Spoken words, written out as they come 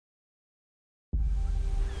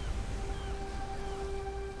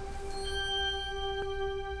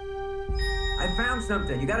found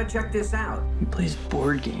something. You gotta check this out. Who plays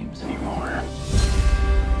board games anymore?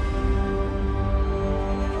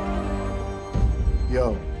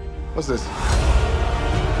 Yo, what's this?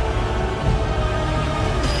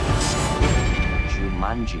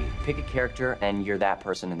 Jumanji. Pick a character and you're that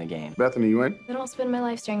person in the game. Bethany, you in? I don't spend my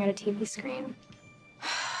life staring at a TV screen.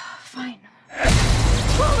 Fine.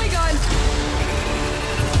 Oh my god!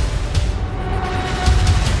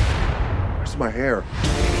 Where's my hair?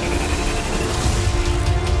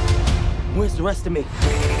 Where's the rest of me?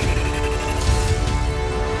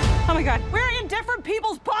 Oh my god, we're in different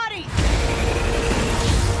people's bodies!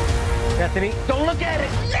 Bethany, don't look at it!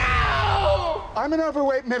 No! I'm an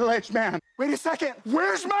overweight middle-aged man. Wait a second.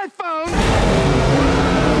 Where's my phone?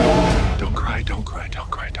 Don't cry, don't cry, don't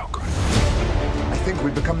cry, don't cry. I think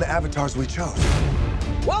we've become the avatars we chose.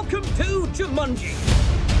 Welcome to Jumanji.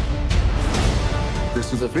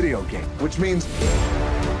 This is a video game, which means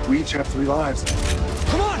we each have 3 lives.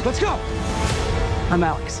 Come on, let's go. I'm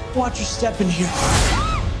Alex. Watch your step in here.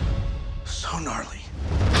 So gnarly.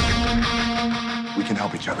 We can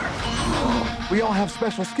help each other. We all have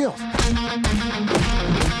special skills.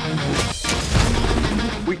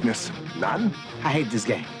 Weakness, none. I hate this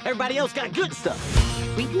game. Everybody else got good stuff.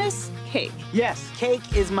 Weakness? Cake. Yes,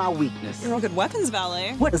 cake is my weakness. You're a good weapons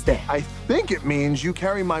valet. What is that? I think it means you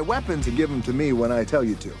carry my weapons and give them to me when I tell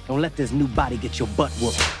you to. Don't let this new body get your butt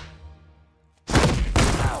whooped.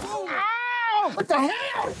 Ow! What the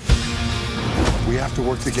hell? We have to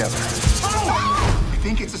work together. I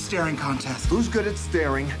think it's a staring contest. Who's good at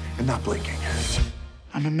staring and not blinking?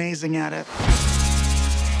 I'm amazing at it.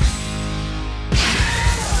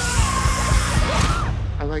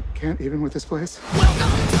 I can't even with this place. Welcome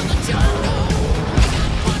to the jungle.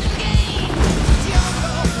 Fun and games.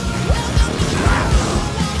 Jungle. Welcome to the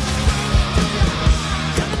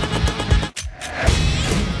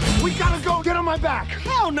jungle. We gotta go. Get on my back.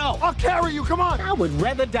 Hell no! I'll carry you. Come on. I would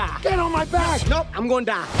rather die. Get on my back. Nope, I'm gonna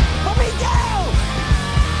die. Put me down!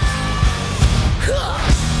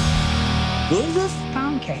 What is this?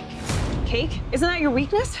 Pound cake. Cake? Isn't that your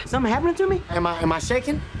weakness? Something happening to me? Am I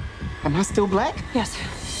shaking? Am I still black? Yes.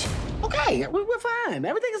 Okay, we're fine.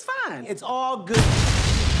 Everything is fine. It's all good.